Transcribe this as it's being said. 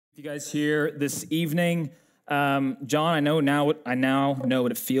You guys here this evening. John, I now know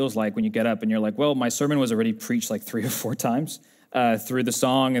what it feels like when you get up and you're like, well, my sermon was already preached like 3 or 4 times through the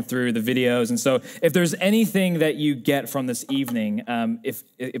song and through the videos. And so if there's anything that you get from this evening, if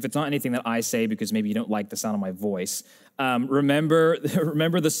it's not anything that I say because maybe you don't like the sound of my voice, remember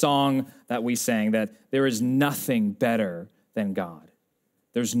the song that we sang, that there is nothing better than God.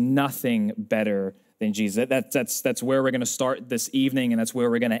 There's nothing better than Jesus. That's where we're going to start this evening, and that's where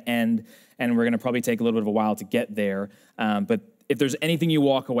we're going to end, and we're going to probably take a little bit of a while to get there. But if there's anything you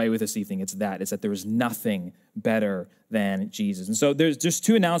walk away with this evening, it's that there is nothing better than Jesus. And so there's just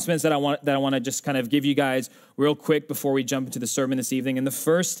 2 announcements that I want to just kind of give you guys real quick before we jump into the sermon this evening. And the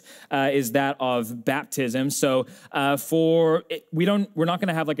first is that of baptism. So we're not going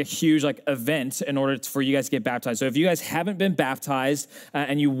to have like a huge event in order for you guys to get baptized. So if you guys haven't been baptized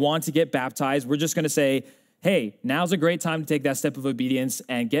and you want to get baptized, we're just going to say, hey, now's a great time to take that step of obedience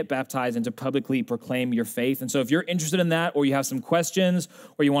and get baptized and to publicly proclaim your faith. And so if you're interested in that, or you have some questions,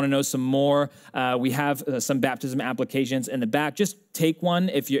 or you want to know some more, we have some baptism applications in the back. Just take one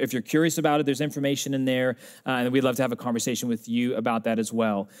if you're curious about it. There's information in there, and we'd love to have a conversation with you about that as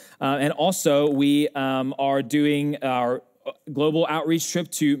well. And also, we are doing our global outreach trip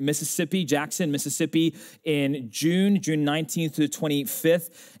to Mississippi, Jackson, Mississippi in June 19th to the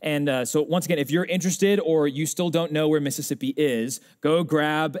 25th. And so once again, if you're interested or you still don't know where Mississippi is, go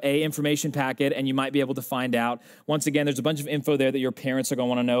grab a information packet and you might be able to find out. Once again, there's a bunch of info there that your parents are going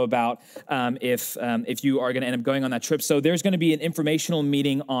to want to know about if you are going to end up going on that trip. So there's going to be an informational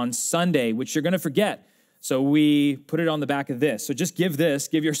meeting on Sunday, which you're going to forget. So we put it on the back of this. So just give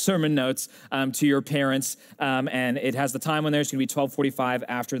your sermon notes to your parents, and it has the time on there. It's going to be 12:45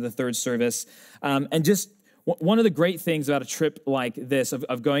 after the 3rd service. And just one of the great things about a trip like this,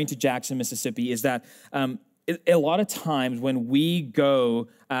 of going to Jackson, Mississippi, is that a lot of times when we go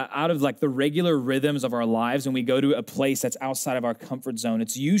out of the regular rhythms of our lives and we go to a place that's outside of our comfort zone,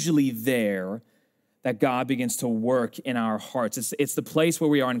 it's usually there that God begins to work in our hearts. It's the place where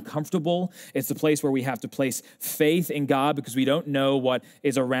we are uncomfortable. It's the place where we have to place faith in God because we don't know what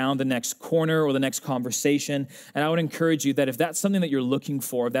is around the next corner or the next conversation. And I would encourage you that if that's something that you're looking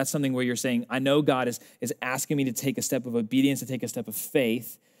for, if that's something where you're saying, I know God is asking me to take a step of obedience, to take a step of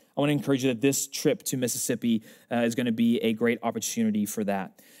faith, I want to encourage you that this trip to Mississippi is going to be a great opportunity for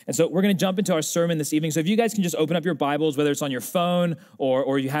that. And so we're going to jump into our sermon this evening. So if you guys can just open up your Bibles, whether it's on your phone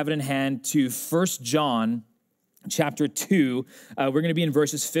or you have it in hand, to 1 John chapter 2. We're going to be in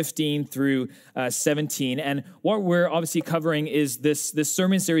verses 15 through 17. And what we're obviously covering is this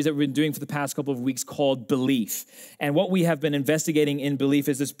sermon series that we've been doing for the past couple of weeks called Belief. And what we have been investigating in belief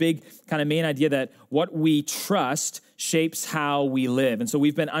is this big kind of main idea that what we trust shapes how we live. And so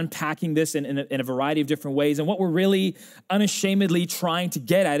we've been unpacking this in a variety of different ways. And what we're really unashamedly trying to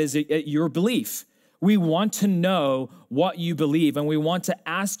get at is your belief. We want to know what you believe, and we want to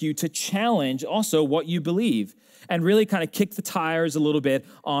ask you to challenge also what you believe and really kind of kick the tires a little bit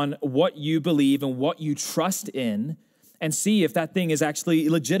on what you believe and what you trust in, and see if that thing is actually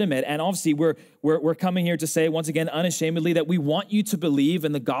legitimate. And obviously, we're coming here to say, once again, unashamedly, that we want you to believe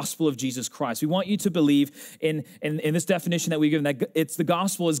in the gospel of Jesus Christ. We want you to believe in this definition that we've given, that it's the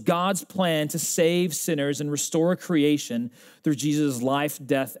gospel is God's plan to save sinners and restore creation through Jesus' life,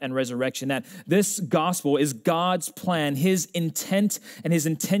 death, and resurrection. That this gospel is God's plan, his intent and his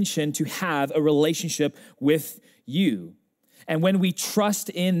intention to have a relationship with you. And when we trust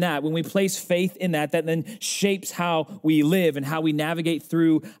in that, when we place faith in that then shapes how we live and how we navigate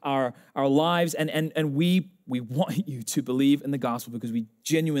through our lives. And we want you to believe in the gospel because we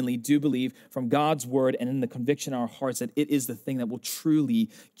genuinely do believe from God's word and in the conviction in our hearts that it is the thing that will truly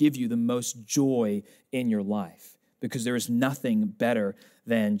give you the most joy in your life, because there is nothing better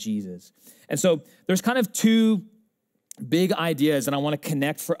than Jesus. And so there's kind of 2 big ideas, and I want to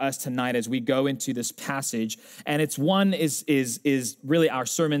connect for us tonight as we go into this passage. And it's one is really our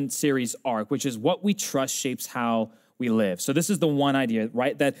sermon series arc, which is what we trust shapes how we live. So this is the one idea,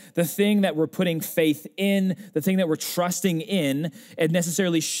 right? That the thing that we're putting faith in, the thing that we're trusting in, it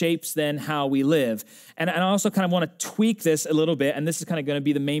necessarily shapes then how we live. And I also kind of want to tweak this a little bit, and this is kind of going to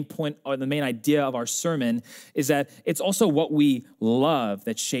be the main point or the main idea of our sermon, is that it's also what we love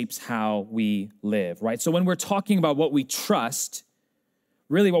that shapes how we live, right? So when we're talking about what we trust,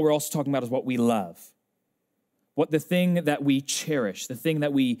 really what we're also talking about is what we love. what the thing that we cherish, the thing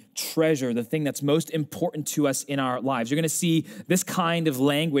that we treasure, the thing that's most important to us in our lives. You're going to see this kind of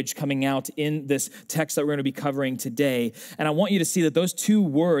language coming out in this text that we're going to be covering today. And I want you to see that those two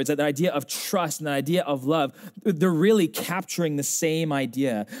words, that the idea of trust and the idea of love, they're really capturing the same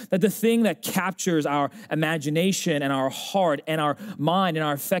idea. That the thing that captures our imagination and our heart and our mind and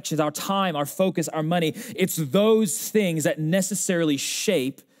our affections, our time, our focus, our money, it's those things that necessarily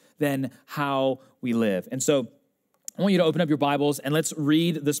shape then how we live. And so I want you to open up your Bibles and let's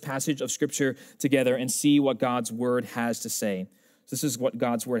read this passage of Scripture together and see what God's Word has to say. So this is what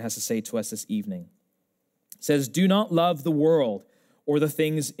God's Word has to say to us this evening. It says, "Do not love the world or the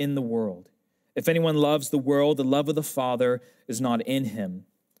things in the world. If anyone loves the world, the love of the Father is not in him.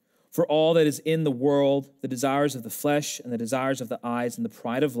 For all that is in the world, the desires of the flesh and the desires of the eyes and the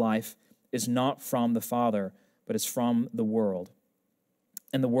pride of life is not from the Father, but is from the world.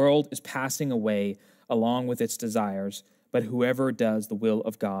 And the world is passing away along with its desires, but whoever does the will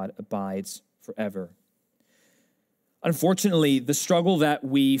of God abides forever." Unfortunately, the struggle that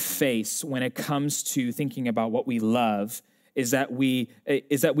we face when it comes to thinking about what we love is that we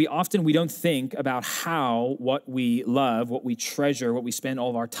often don't think about how what we love, what we treasure, what we spend all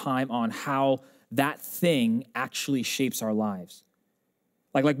of our time on, how that thing actually shapes our lives.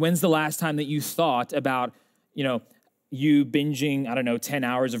 Like when's the last time that you thought about, you binging, 10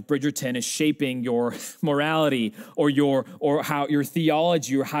 hours of Bridgerton is shaping your morality or how your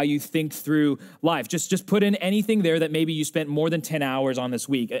theology or how you think through life. Just put in anything there that maybe you spent more than 10 hours on this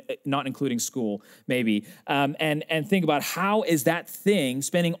week, not including school, maybe, and think about how is that thing,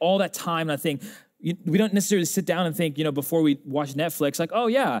 spending all that time on that thing. We don't necessarily sit down and think, before we watch Netflix, like, oh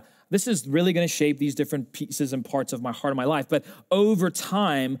yeah, this is really going to shape these different pieces and parts of my heart and my life. But over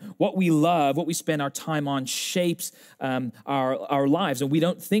time, what we love, what we spend our time on shapes our lives, and we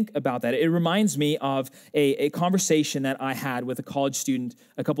don't think about that. It reminds me of a conversation that I had with a college student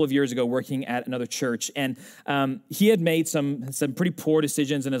a couple of years ago working at another church. And he had made some pretty poor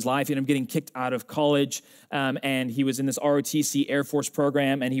decisions in his life. He ended up getting kicked out of college, and he was in this ROTC Air Force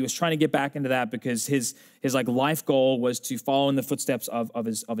program, and he was trying to get back into that because his life goal was to follow in the footsteps of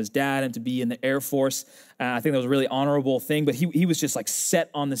his dad and to be in the Air Force. I think that was a really honorable thing, but he was just set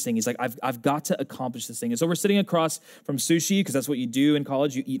on this thing. He's like, I've got to accomplish this thing. And so we're sitting across from sushi, because that's what you do in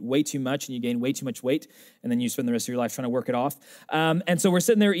college. You eat way too much and you gain way too much weight, and then you spend the rest of your life trying to work it off. And so we're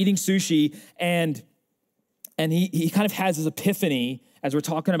sitting there eating sushi, and he kind of has this epiphany as we're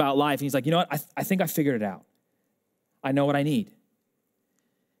talking about life. And he's like, you know what? I think I figured it out. I know what I need.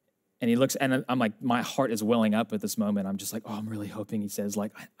 And he looks, and I'm like, my heart is welling up at this moment. I'm just like, oh, I'm really hoping he says,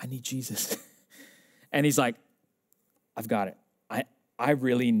 I need Jesus. And he's like, I've got it. I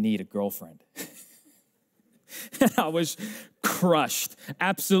really need a girlfriend. And I was crushed,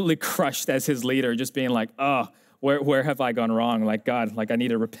 absolutely crushed as his leader, just being like, oh, where have I gone wrong? Like, God, I need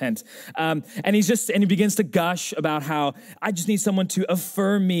to repent. And he begins to gush about how I just need someone to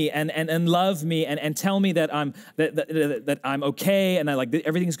affirm me and love me and tell me that I'm okay, and that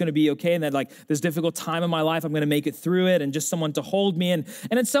everything's going to be okay, and that this difficult time in my life, I'm going to make it through it, and just someone to hold me. And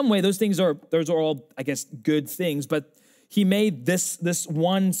in some way, those are all, I guess, good things, but he made this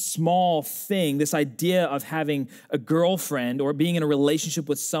one small thing, this idea of having a girlfriend or being in a relationship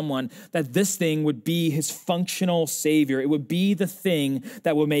with someone, that this thing would be his functional savior. It would be the thing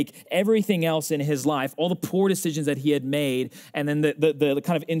that would make everything else in his life, all the poor decisions that he had made, and then the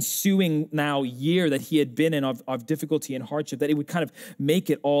kind of ensuing now year that he had been in of difficulty and hardship, that it would kind of make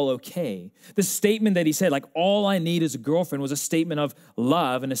it all okay. The statement that he said, all I need is a girlfriend, was a statement of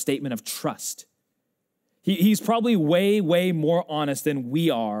love and a statement of trust. He's probably way, way more honest than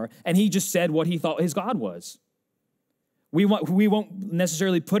we are, and he just said what he thought his God was. We won't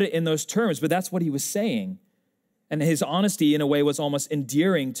necessarily put it in those terms, but that's what he was saying. And his honesty, in a way, was almost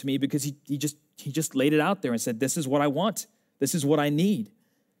endearing to me, because he just laid it out there and said, this is what I want. This is what I need.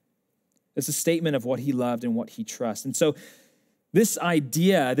 It's a statement of what he loved and what he trusts. And so this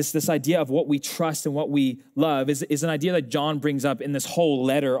idea, this idea of what we trust and what we love is an idea that John brings up in this whole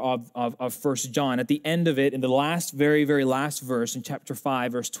letter of 1 John. At the end of it, in the last, very, very last verse, in chapter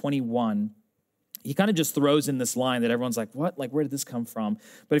 5, verse 21, he kind of just throws in this line that everyone's like, what? Where did this come from?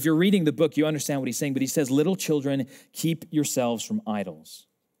 But if you're reading the book, you understand what he's saying. But he says, little children, keep yourselves from idols.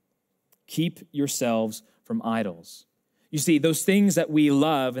 Keep yourselves from idols. You see, those things that we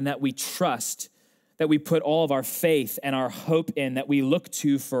love and that we trust, that we put all of our faith and our hope in, that we look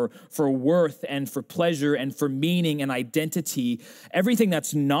to for worth and for pleasure and for meaning and identity, everything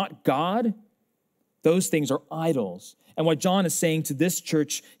that's not God, those things are idols. And what John is saying to this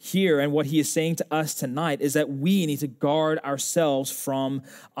church here and what he is saying to us tonight is that we need to guard ourselves from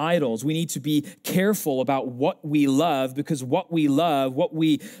idols. We need to be careful about what we love, because what we love, what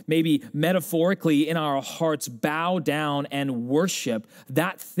we maybe metaphorically in our hearts bow down and worship,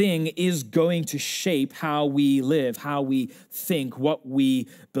 that thing is going to shape how we live, how we think, what we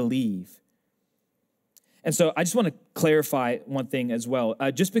believe. And so I just want to clarify one thing as well.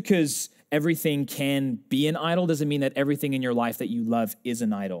 Just because everything can be an idol doesn't mean that everything in your life that you love is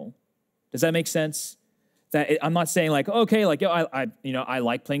an idol. Does that make sense? I'm not saying like, okay, like, I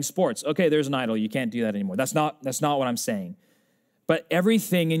like playing sports. Okay, there's an idol. You can't do that anymore. That's not what I'm saying. But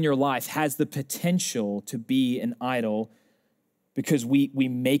everything in your life has the potential to be an idol because we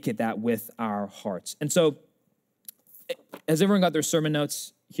make it that with our hearts. And so, has everyone got their sermon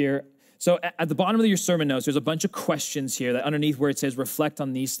notes here? So at the bottom of your sermon notes, there's a bunch of questions here that underneath where it says reflect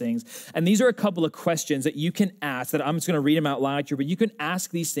on these things. And these are a couple of questions that you can ask, that I'm just going to read them out loud here, but you can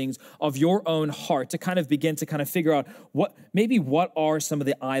ask these things of your own heart to kind of begin to kind of figure out what are some of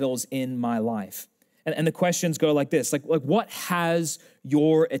the idols in my life. And the questions go like this, like what has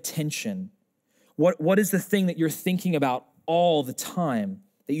your attention? What is the thing that you're thinking about all the time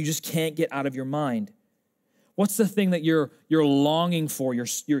that you just can't get out of your mind? What's the thing that you're longing for, you're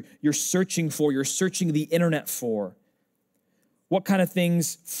searching for, you're searching the internet for? What kind of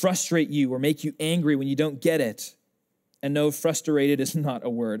things frustrate you or make you angry when you don't get it? And no, frustrated is not a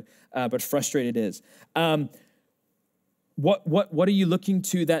word, but frustrated is. What are you looking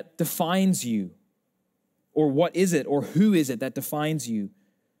to that defines you? Or what is it, or who is it that defines you?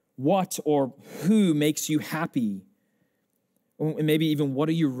 What or who makes you happy? And maybe even what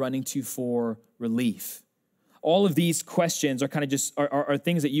are you running to for relief? All of these questions are kind of just are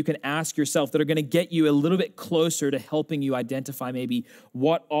things that you can ask yourself that are going to get you a little bit closer to helping you identify maybe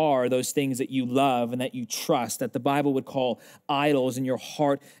what are those things that you love and that you trust, that the Bible would call idols in your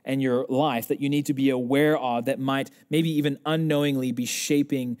heart and your life, that you need to be aware of, that might maybe even unknowingly be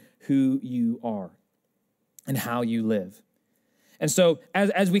shaping who you are and how you live. And so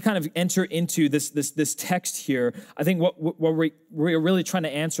as we kind of enter into this text here, I think what we're really trying to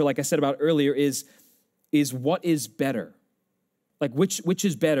answer, like I said about earlier, is what is better? Like which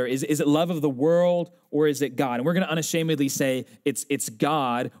is better? Is it love of the world or is it God? And we're going to unashamedly say it's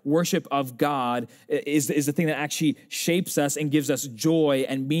God. Worship of God is the thing that actually shapes us and gives us joy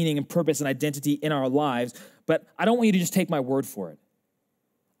and meaning and purpose and identity in our lives. But I don't want you to just take my word for it.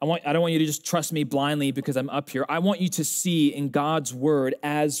 I don't want you to just trust me blindly because I'm up here. I want you to see in God's word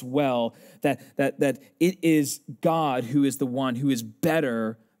as well that it is God who is the one who is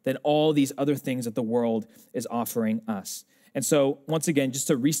better than all these other things that the world is offering us. And so, once again, just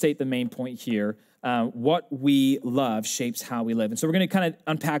to restate the main point here, what we love shapes how we live. And so we're going to kind of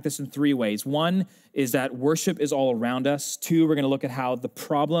unpack this in three ways. One is that worship is all around us. Two, we're going to look at how the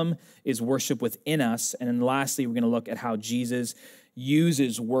problem is worship within us. And then lastly, we're going to look at how Jesus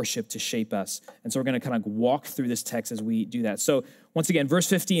uses worship to shape us. And so we're going to kind of walk through this text as we do that. So once again, verse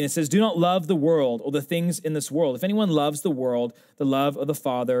 15, it says, do not love the world or the things in this world. If anyone loves the world, the love of the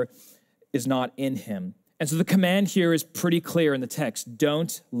Father is not in him. And so the command here is pretty clear in the text.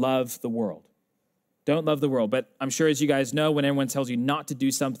 Don't love the world. Don't love the world. But I'm sure, as you guys know, when everyone tells you not to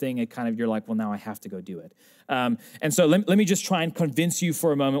do something, you're like, well, now I have to go do it. And so let me just try and convince you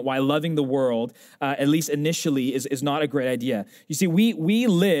for a moment why loving the world, at least initially, is not a great idea. You see, we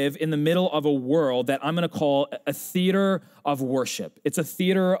live in the middle of a world that I'm going to call a theater of worship. It's a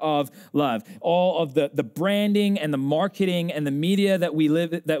theater of love. All of the branding and the marketing and the media that we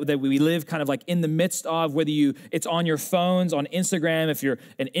live kind of like in the midst of, whether it's on your phones, on Instagram, if you're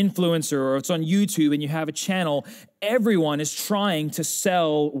an influencer, or it's on YouTube and you have a channel, everyone is trying to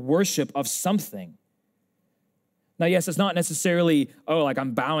sell worship of something. Now, yes, it's not necessarily, like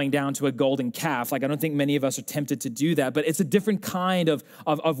I'm bowing down to a golden calf. Like, I don't think many of us are tempted to do that, but it's a different kind of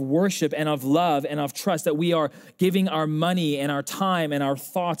worship and of love and of trust, that we are giving our money and our time and our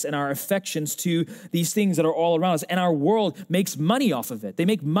thoughts and our affections to these things that are all around us. And our world makes money off of it. They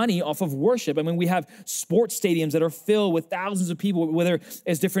make money off of worship. I mean, we have sports stadiums that are filled with thousands of people, whether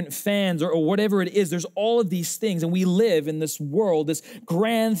it's different fans or whatever it is. There's all of these things, and we live in this world, this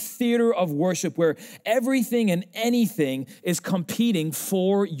grand theater of worship where everything and anything is competing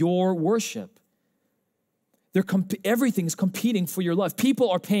for your worship. Everything's competing for your love. People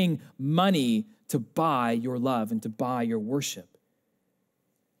are paying money to buy your love and to buy your worship.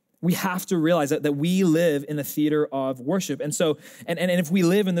 We have to realize that we live in a theater of worship. And so, and if we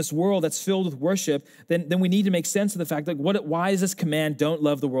live in this world that's filled with worship, then we need to make sense of the fact, why is this command, don't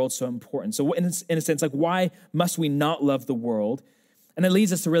love the world, so important? So in a sense, why must we not love the world? And that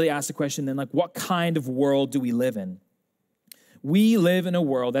leads us to really ask the question then, what kind of world do we live in? We live in a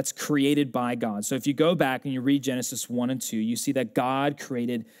world that's created by God. So if you go back and you read Genesis 1 and 2, you see that God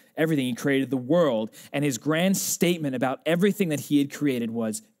created everything. He created the world, and his grand statement about everything that he had created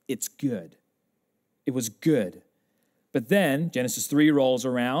was, it's good. It was good. But then Genesis 3 rolls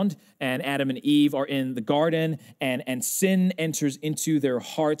around, and Adam and Eve are in the garden, and sin enters into their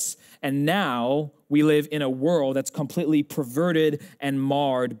hearts. And now we live in a world that's completely perverted and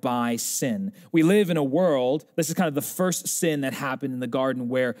marred by sin. We live in a world, this is kind of the first sin that happened in the garden,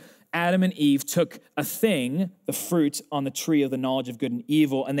 where Adam and Eve took a thing, the fruit on the tree of the knowledge of good and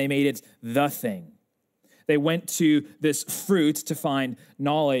evil, and they made it the thing. They went to this fruit to find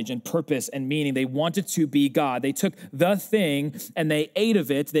knowledge and purpose and meaning. They wanted to be God. They took the thing and they ate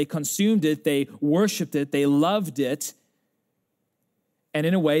of it. They consumed it. They worshiped it. They loved it. And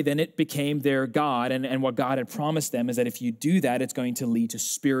in a way, then it became their God. And what God had promised them is that if you do that, it's going to lead to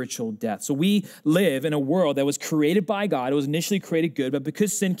spiritual death. So we live in a world that was created by God. It was initially created good, but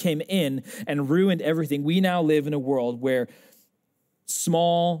because sin came in and ruined everything, we now live in a world where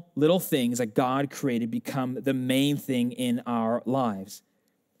small little things that God created become the main thing in our lives.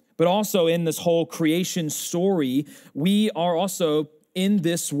 But also in this whole creation story, we are also in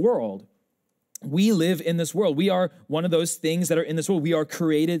this world. We live in this world. We are one of those things that are in this world. We are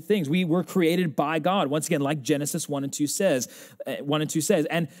created things. We were created by God. Once again, like Genesis 1 and 2 says.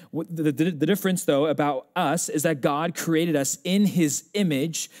 And the difference, though, about us is that God created us in his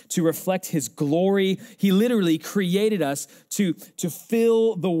image to reflect his glory. He literally created us to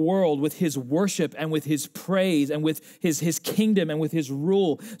fill the world with his worship and with his praise and with his kingdom and with his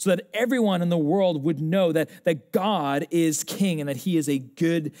rule, so that everyone in the world would know that God is king and that he is a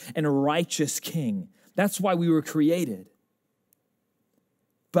good and righteous king. That's why we were created.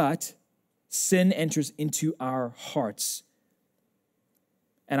 But sin enters into our hearts,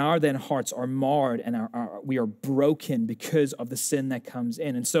 and our then hearts are marred, and we are broken because of the sin that comes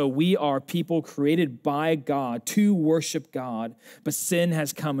in. And so we are people created by God to worship God, but sin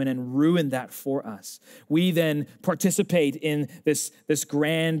has come in and ruined that for us. We then participate in this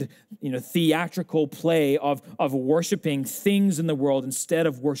grand, theatrical play of worshiping things in the world instead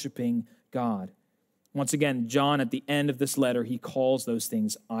of worshiping God. Once again, John, at the end of this letter, he calls those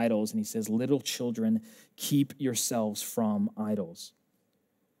things idols, and he says, little children, keep yourselves from idols.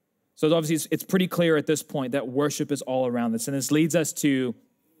 So obviously, it's pretty clear at this point that worship is all around this. And this leads us to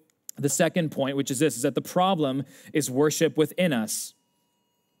the second point, which is this, is that the problem is worship within us.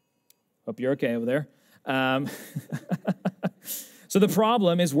 Hope you're okay over there. So the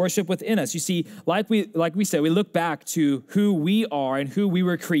problem is worship within us. You see, like we said, we look back to who we are and who we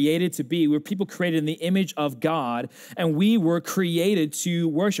were created to be. We're people created in the image of God, and we were created to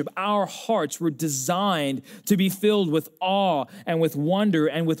worship. Our hearts were designed to be filled with awe and with wonder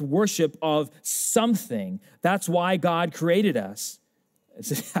and with worship of something. That's why God created us.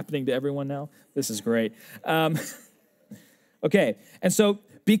 Is it happening to everyone now? This is great. Okay, and so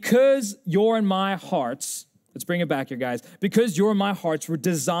because your and my hearts, let's bring it back here, guys. Because your and my hearts were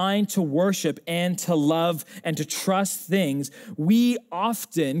designed to worship and to love and to trust things, we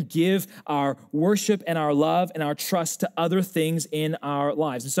often give our worship and our love and our trust to other things in our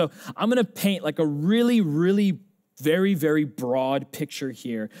lives. And so I'm going to paint like a really, really very, very broad picture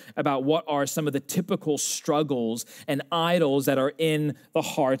here about what are some of the typical struggles and idols that are in the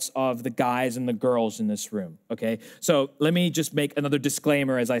hearts of the guys and the girls in this room, okay? So let me just make another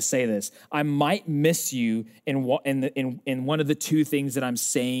disclaimer as I say this. I might miss you in one of the two things that I'm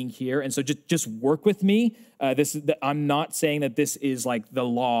saying here, and so just work with me. I'm not saying that this is like the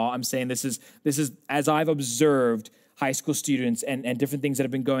law. I'm saying this is as I've observed high school students and different things that have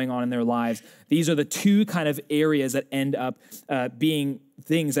been going on in their lives. These are the two kind of areas that end up being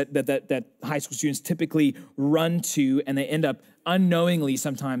things that high school students typically run to, and they end up unknowingly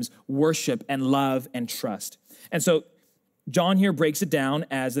sometimes worship and love and trust. And so John here breaks it down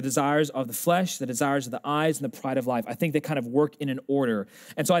as the desires of the flesh, the desires of the eyes, and the pride of life. I think they kind of work in an order.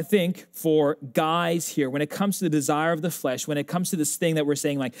 And so I think for guys here, when it comes to the desire of the flesh, when it comes to this thing that we're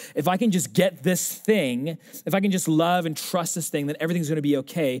saying, like, if I can just get this thing, if I can just love and trust this thing, then everything's going to be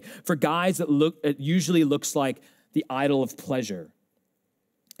okay. For guys, it usually looks like the idol of pleasure.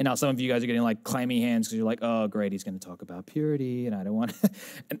 And now some of you guys are getting like clammy hands because you're like, oh, great, he's going to talk about purity, and I don't want to.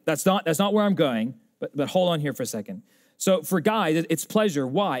 And that's not where I'm going, but hold on here for a second. So for guys, it's pleasure.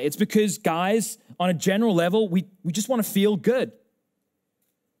 Why? It's because guys, on a general level, we just want to feel good.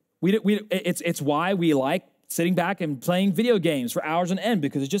 It's why we like sitting back and playing video games for hours on end,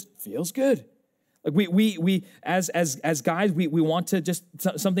 because it just feels good. Like we as guys, we want to just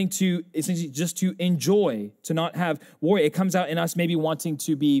something to essentially just to enjoy, to not have worry. It comes out in us maybe wanting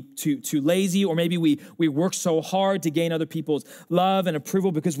to be too lazy, or maybe we work so hard to gain other people's love and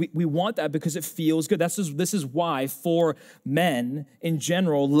approval because we want that because it feels good. This is why for men in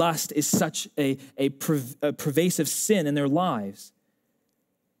general, lust is such a pervasive sin in their lives.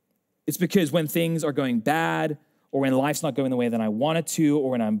 It's because when things are going bad, or when life's not going the way that I want it to,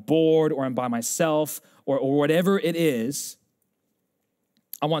 or when I'm bored, or I'm by myself, or whatever it is,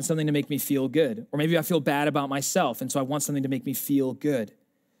 I want something to make me feel good. Or maybe I feel bad about myself, and so I want something to make me feel good.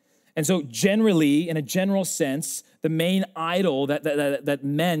 And so generally, in a general sense, the main idol that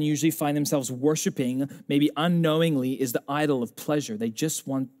men usually find themselves worshiping, maybe unknowingly, is the idol of pleasure. They just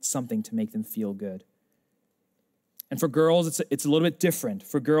want something to make them feel good. And for girls, it's a little bit different.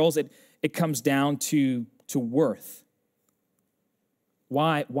 For girls, it comes down to worth.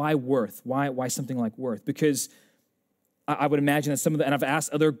 Why worth? Why something like worth? Because I would imagine that some of the, and I've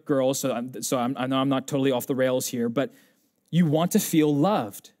asked other girls, so I know I'm not totally off the rails here, but you want to feel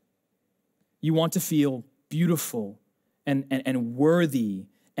loved. You want to feel beautiful and worthy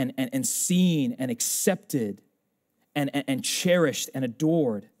and seen and accepted and cherished and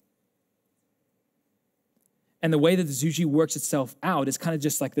adored. And the way that this usually works itself out is kind of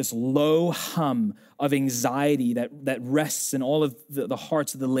just like this low hum of anxiety that rests in all of the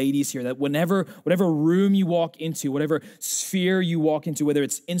hearts of the ladies here, that whatever room you walk into, whatever sphere you walk into, whether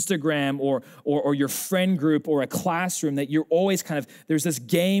it's Instagram or your friend group or a classroom, that you're always kind of, there's this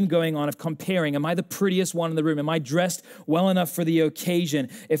game going on of comparing. Am I the prettiest one in the room? Am I dressed well enough for the occasion?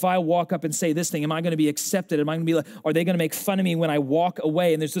 If I walk up and say this thing, am I going to be accepted? Am I going to be like, are they going to make fun of me when I walk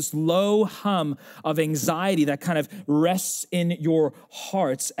away? And there's this low hum of anxiety that kind of rests in your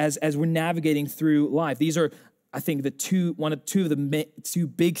hearts as we're navigating through life. These are, I think, two of the two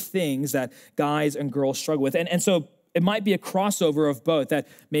big things that guys and girls struggle with. And so it might be a crossover of both, that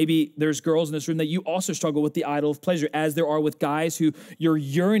maybe there's girls in this room that you also struggle with the idol of pleasure, as there are with guys who you're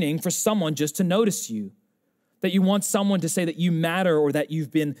yearning for someone just to notice you, that you want someone to say that you matter or that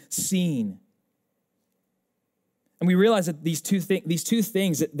you've been seen. And we realize that these two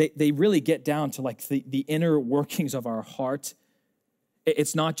things, they really get down to like the inner workings of our heart.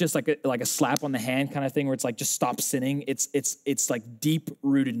 It's not just like a slap on the hand kind of thing where it's like, just stop sinning. It's like deep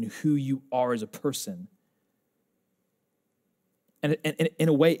rooted in who you are as a person. And in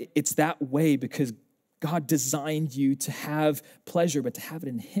a way, it's that way because God designed you to have pleasure, but to have it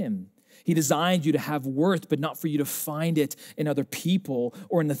in Him. He designed you to have worth, but not for you to find it in other people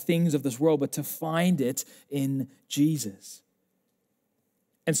or in the things of this world, but to find it in Jesus.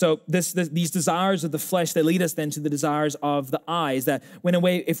 And so these desires of the flesh, they lead us then to the desires of the eyes, that when in a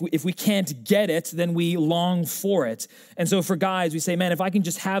way, if we can't get it, then we long for it. And so for guys, we say, man, if I can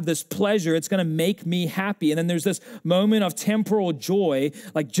just have this pleasure, it's going to make me happy. And then there's this moment of temporal joy,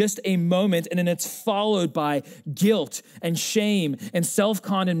 like just a moment, and then it's followed by guilt and shame and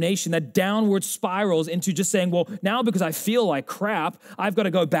self-condemnation that downward spirals into just saying, well, now because I feel like crap, I've got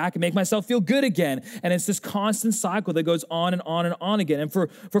to go back and make myself feel good again. And it's this constant cycle that goes on and on and on again. And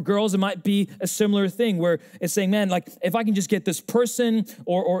for girls, it might be a similar thing where it's saying, man, like if I can just get this person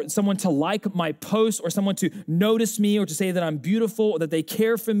or someone to like my post, or someone to notice me, or to say that I'm beautiful, or that they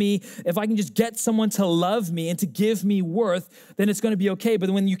care for me, if I can just get someone to love me and to give me worth, then it's going to be okay. But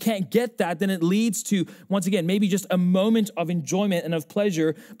when you can't get that, then it leads to, once again, maybe just a moment of enjoyment and of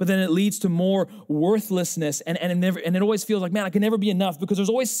pleasure, but then it leads to more worthlessness. And it always feels like, man, I can never be enough, because there's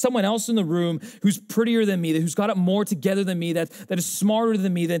always someone else in the room who's prettier than me, who's got it more together than me, that is smarter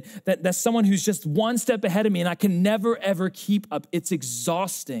than me, that's someone who's just one step ahead of me, and I can never, ever keep up. It's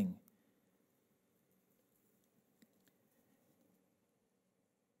exhausting.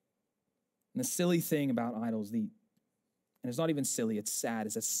 And the silly thing about idols, and it's not even silly, it's sad,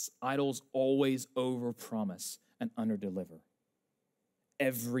 is that idols always overpromise and underdeliver.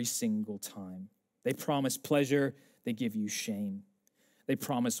 Every single time. They promise pleasure, they give you shame. They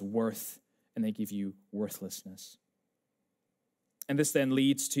promise worth, and they give you worthlessness. And this then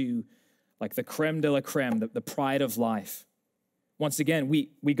leads to like the creme de la creme, the pride of life. Once again,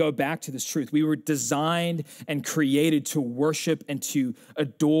 we go back to this truth. We were designed and created to worship and to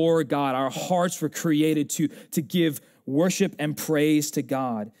adore God. Our hearts were created to give worship and praise to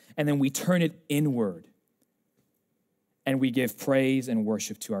God. And then we turn it inward and we give praise and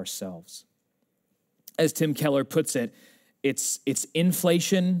worship to ourselves. As Tim Keller puts it, it's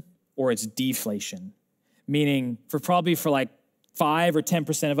inflation or it's deflation. Meaning for like 5 or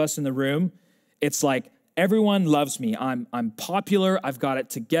 10% of us in the room, it's like everyone loves me. I'm popular. I've got it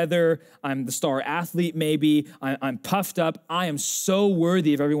together. I'm the star athlete, maybe. I'm puffed up. I am so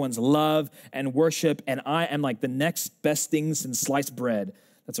worthy of everyone's love and worship, and I am like the next best thing since sliced bread.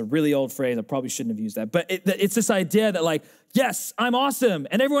 That's a really old phrase. I probably shouldn't have used that. But it's this idea that like, yes, I'm awesome,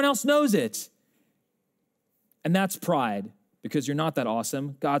 and everyone else knows it. And that's pride, because you're not that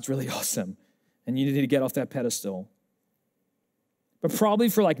awesome. God's really awesome, and you need to get off that pedestal. But probably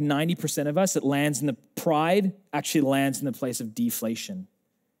for like 90% of us, pride actually lands in the place of deflation.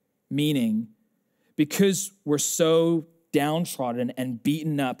 Meaning, because we're so downtrodden and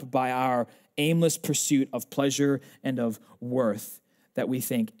beaten up by our aimless pursuit of pleasure and of worth, that we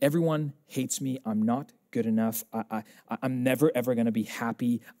think, everyone hates me, I'm not good enough, I'm never ever gonna be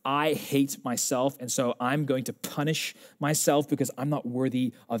happy, I hate myself, and so I'm going to punish myself because I'm not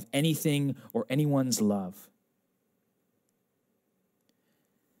worthy of anything or anyone's love.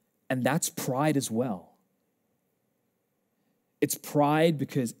 And that's pride as well. It's pride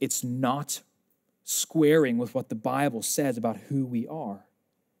because it's not squaring with what the Bible says about who we are.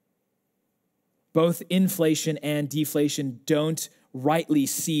 Both inflation and deflation don't rightly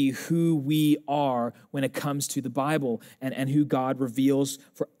see who we are when it comes to the Bible and who God reveals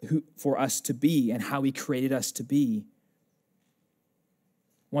for us to be and how he created us to be.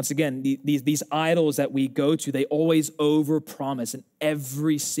 Once again, these idols that we go to, they always overpromise, and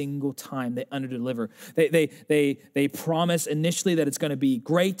every single time they underdeliver. They promise initially that it's going to be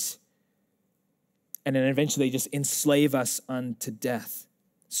great, and then eventually they just enslave us unto death,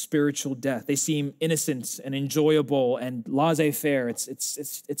 spiritual death. They seem innocent and enjoyable and laissez-faire.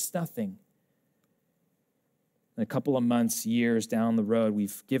 It's nothing. In a couple of months, years down the road,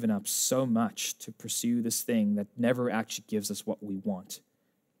 we've given up so much to pursue this thing that never actually gives us what we want.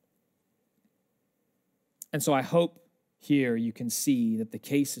 And so I hope here you can see that the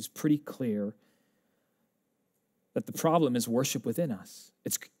case is pretty clear that the problem is worship within us.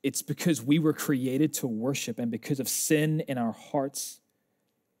 It's because we were created to worship, and because of sin in our hearts,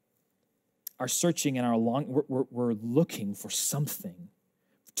 our searching and our we're looking for something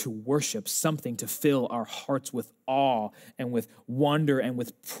to worship, something to fill our hearts with awe and with wonder and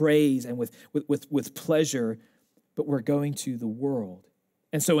with praise and with pleasure, but we're going to the world.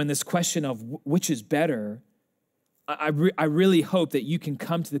 And so in this question of which is better, I really hope that you can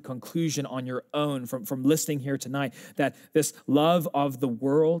come to the conclusion on your own from listening here tonight that this love of the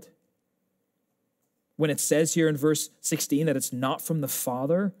world, when it says here in verse 16 that it's not from the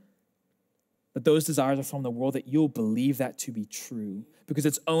Father, that those desires are from the world, that you'll believe that to be true. Because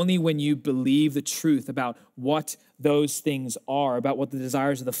it's only when you believe the truth about what those things are, about what the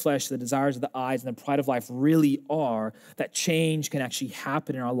desires of the flesh, the desires of the eyes, and the pride of life really are, that change can actually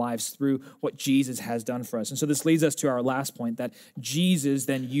happen in our lives through what Jesus has done for us. And so this leads us to our last point, that Jesus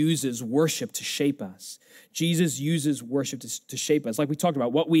then uses worship to shape us. Jesus uses worship to shape us. Like we talked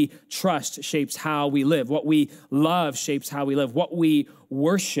about, what we trust shapes how we live. What we love shapes how we live. What we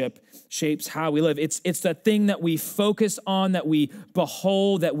worship shapes how we live. It's that thing that we focus on, that we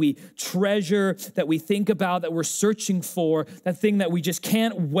behold, that we treasure, that we think about, that we're searching for, that thing that we just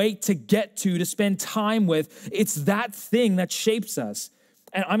can't wait to get to spend time with. It's that thing that shapes us.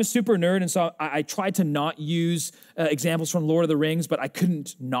 And I'm a super nerd, and so I tried to not use examples from Lord of the Rings, but I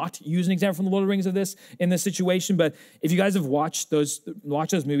couldn't not use an example from the Lord of the Rings in this situation. But if you guys have watched those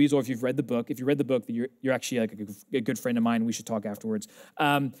movies, or if you've read the book, you're actually like a good friend of mine. We should talk afterwards.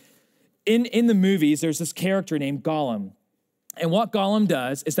 In the movies, there's this character named Gollum. And what Gollum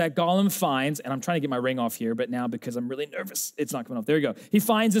does is that Gollum finds, and I'm trying to get my ring off here, but now because I'm really nervous, it's not coming off. There you go. He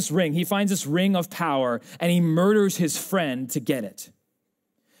finds this ring. He finds this ring of power, and he murders his friend to get it.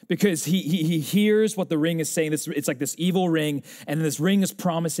 Because he hears what the ring is saying. It's like this evil ring, and this ring is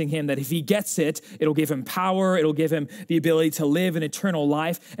promising him that if he gets it, it'll give him power, it'll give him the ability to live an eternal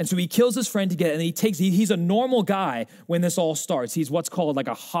life. And so he kills his friend to get it, and he's a normal guy when this all starts. He's what's called like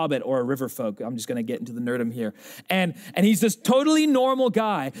a hobbit or a river folk. I'm just gonna get into the nerdum here. And he's this totally normal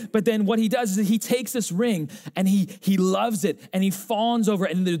guy, but then what he does is he takes this ring and he loves it, and he fawns over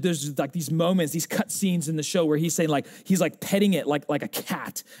it. And there's like these moments, these cut scenes in the show where he's saying he's petting it like a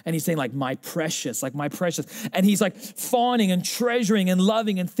cat. And he's saying my precious. And he's fawning and treasuring and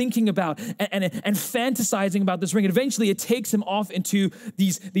loving and thinking about and fantasizing about this ring. And eventually it takes him off into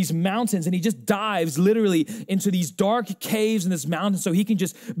these mountains, and he just dives literally into these dark caves in this mountain so he can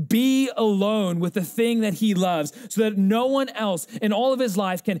just be alone with the thing that he loves, so that no one else in all of his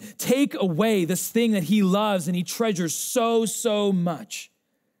life can take away this thing that he loves and he treasures so much.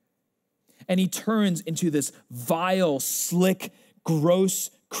 And he turns into this vile, slick, gross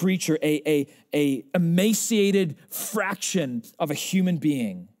creature, a emaciated fraction of a human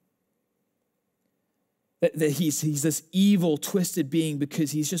being. That he's this evil, twisted being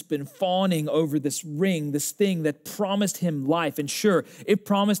because he's just been fawning over this ring, this thing that promised him life. And sure, it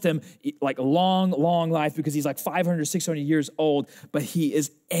promised him like a long, long life because he's like 500, 600 years old, but he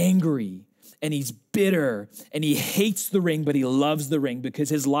is angry and he's bitter and he hates the ring, but he loves the ring because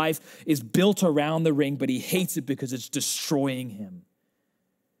his life is built around the ring, but he hates it because it's destroying him.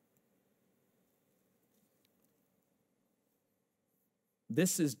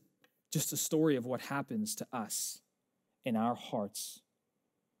 This is just a story of what happens to us in our hearts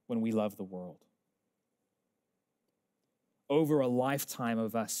when we love the world. Over a lifetime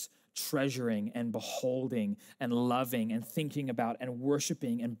of us treasuring and beholding and loving and thinking about and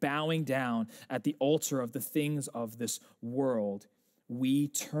worshiping and bowing down at the altar of the things of this world, we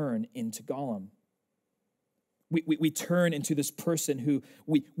turn into Gollum. We turn into this person who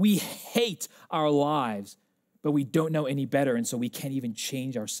we hate our lives, but we don't know any better, and so we can't even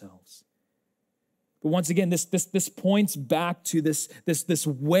change ourselves. But once again, this points back to this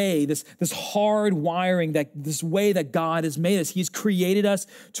way, this hard wiring, this way that God has made us. He's created us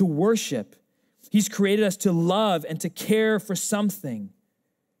to worship. He's created us to love and to care for something.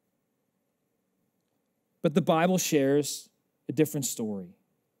 But the Bible shares a different story.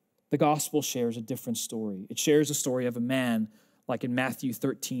 The gospel shares a different story. It shares a story of a man, like in Matthew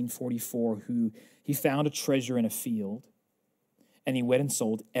 13:44, who he found a treasure in a field, and he went and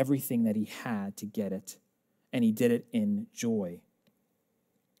sold everything that he had to get it, and he did it in joy.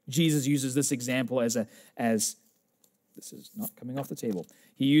 Jesus uses this example as this is not coming off the table.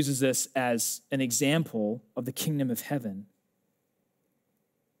 He uses this as an example of the kingdom of heaven.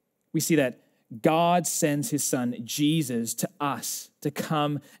 We see that God sends his son, Jesus, to us to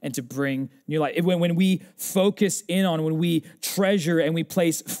come and to bring new life. When we focus in on, when we treasure and we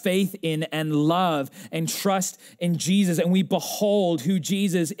place faith in and love and trust in Jesus, and we behold who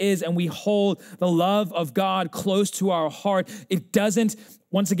Jesus is and we hold the love of God close to our heart, it doesn't,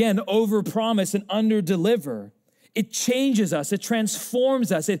 once again, overpromise and underdeliver. It changes us. It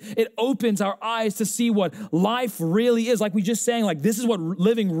transforms us. It opens our eyes to see what life really is. Like we just saying, like this is what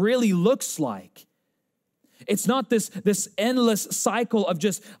living really looks like. It's not this endless cycle of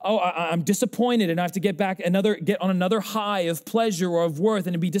just, I'm disappointed and I have to get on another high of pleasure or of worth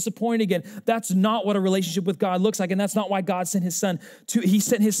and to be disappointed again. That's not what a relationship with God looks like, and that's not why God sent his son he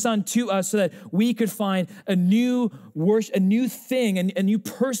sent his son to us so that we could find a new worship, a new thing, a new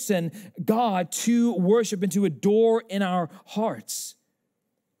person, God, to worship and to adore in our hearts.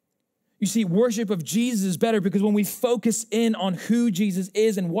 You see, worship of Jesus is better because when we focus in on who Jesus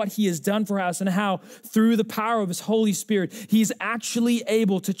is and what he has done for us and how through the power of his Holy Spirit, he's actually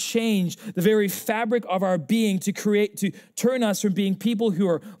able to change the very fabric of our being to turn us from being people who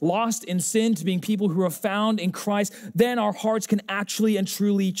are lost in sin to being people who are found in Christ, then our hearts can actually and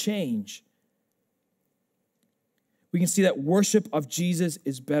truly change. We can see that worship of Jesus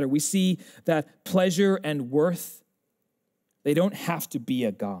is better. We see that pleasure and worth, they don't have to be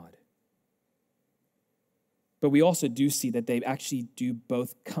a God. But we also do see that they actually do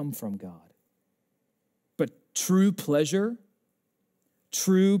both come from God. But true pleasure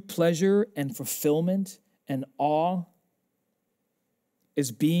and fulfillment and awe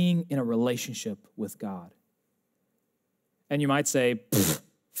is being in a relationship with God. And you might say,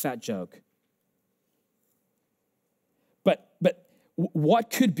 fat joke. But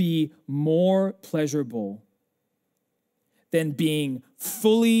what could be more pleasurable than being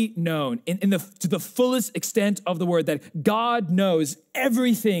fully known to the fullest extent of the word, that God knows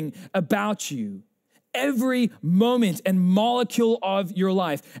everything about you, every moment and molecule of your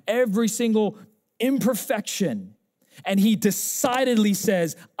life, every single imperfection. And he decidedly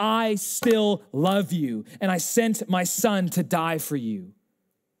says, I still love you, and I sent my son to die for you.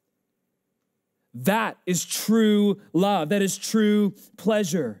 That is true love. That is true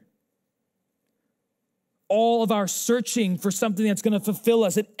pleasure. All of our searching for something that's going to fulfill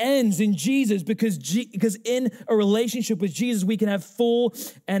us, it ends in Jesus because in a relationship with Jesus, we can have full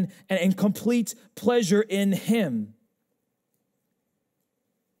and complete pleasure in him.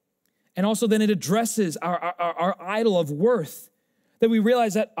 And also then it addresses our idol of worth, that we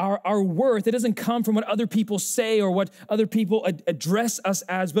realize that our worth, it doesn't come from what other people say or what other people address us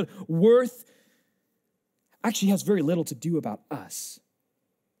as, but worth actually has very little to do about us.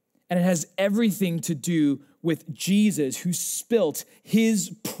 And it has everything to do with Jesus, who spilt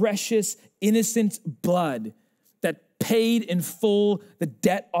his precious, innocent blood that paid in full the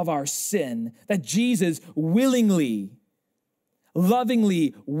debt of our sin, that Jesus willingly,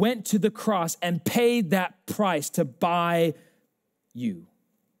 lovingly went to the cross and paid that price to buy you.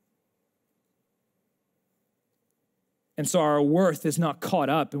 And so our worth is not caught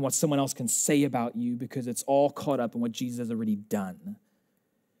up in what someone else can say about you because it's all caught up in what Jesus has already done.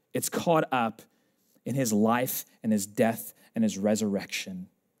 It's caught up in his life and his death and his resurrection.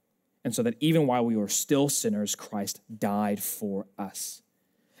 And so that even while we were still sinners, Christ died for us.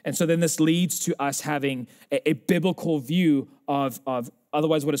 And so then this leads to us having a biblical view of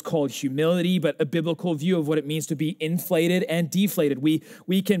otherwise what is called humility, but a biblical view of what it means to be inflated and deflated.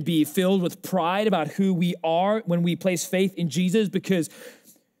 We can be filled with pride about who we are when we place faith in Jesus because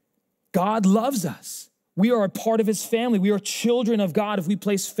God loves us. We are a part of his family. We are children of God if we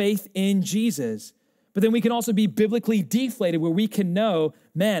place faith in Jesus. But then we can also be biblically deflated where we can know,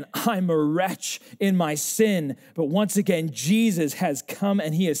 man, I'm a wretch in my sin. But once again, Jesus has come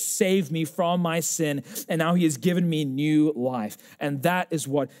and he has saved me from my sin. And now he has given me new life. And that is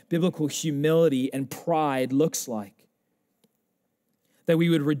what biblical humility and pride looks like. That we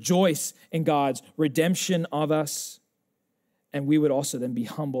would rejoice in God's redemption of us. And we would also then be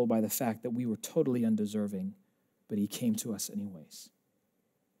humbled by the fact that we were totally undeserving, but he came to us anyways.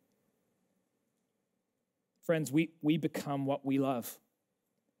 Friends, we become what we love.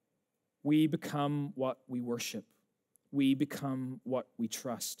 We become what we worship. We become what we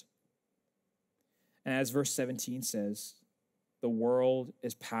trust. And as verse 17 says, the world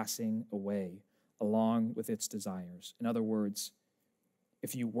is passing away along with its desires. In other words,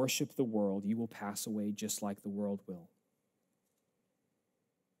 if you worship the world, you will pass away just like the world will.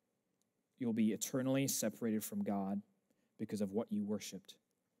 You'll be eternally separated from God because of what you worshiped.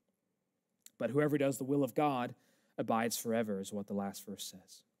 But whoever does the will of God abides forever, is what the last verse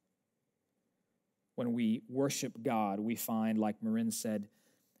says. When we worship God, we find, like Marin said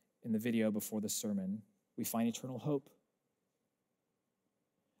in the video before the sermon, we find eternal hope.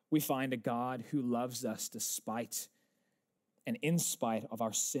 We find a God who loves us despite and in spite of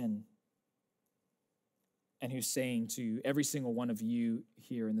our sin, and who's saying to every single one of you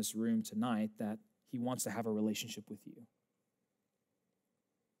here in this room tonight that he wants to have a relationship with you.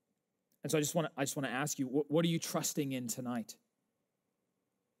 And so I just want to ask you, what are you trusting in tonight?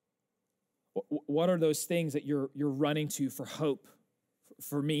 What are those things that you're running to for hope,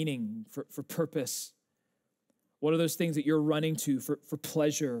 for meaning, for purpose? What are those things that you're running to for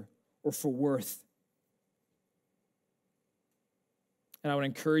pleasure or for worth? And I would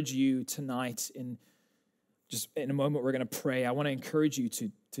encourage you tonight, in a moment we're going to pray, I want to encourage you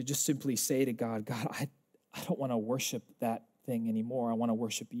to just simply say to God, I don't want to worship that thing anymore. I want to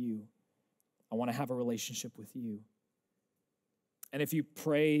worship you. I want to have a relationship with you. And if you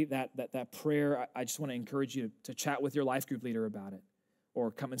pray that prayer, I just want to encourage you to chat with your life group leader about it,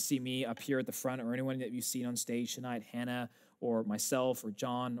 or come and see me up here at the front, or anyone that you've seen on stage tonight, Hannah or myself or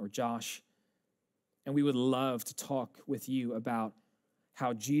John or Josh. And we would love to talk with you about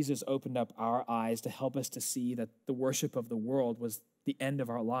how Jesus opened up our eyes to help us to see that the worship of the world was the end of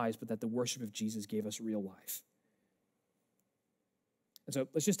our lives, but that the worship of Jesus gave us real life. And so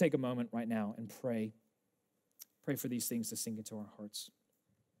let's just take a moment right now and pray. Pray for these things to sink into our hearts.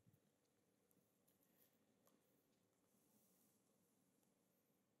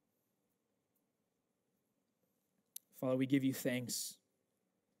 Father, we give you thanks.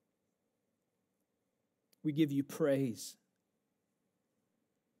 We give you praise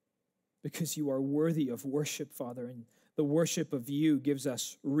because you are worthy of worship, Father, and the worship of you gives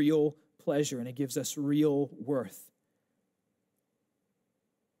us real pleasure and it gives us real worth.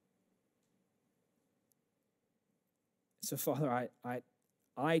 So, Father,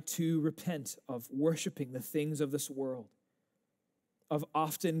 I too repent of worshiping the things of this world, of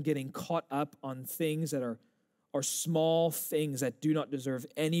often getting caught up on things that are small things that do not deserve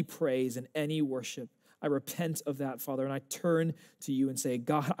any praise and any worship. I repent of that, Father, and I turn to you and say,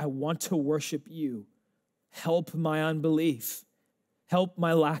 God, I want to worship you. Help my unbelief. Help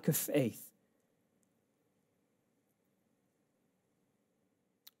my lack of faith.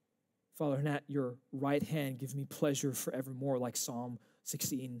 Father, and at your right hand, give me pleasure forevermore, like Psalm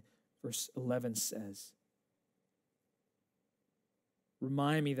 16, verse 11 says.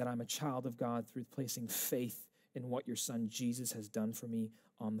 Remind me that I'm a child of God through placing faith in what your Son Jesus has done for me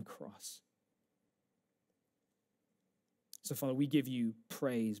on the cross. So, Father, we give you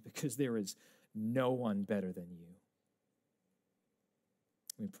praise because there is no one better than you.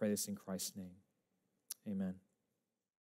 We pray this in Christ's name. Amen.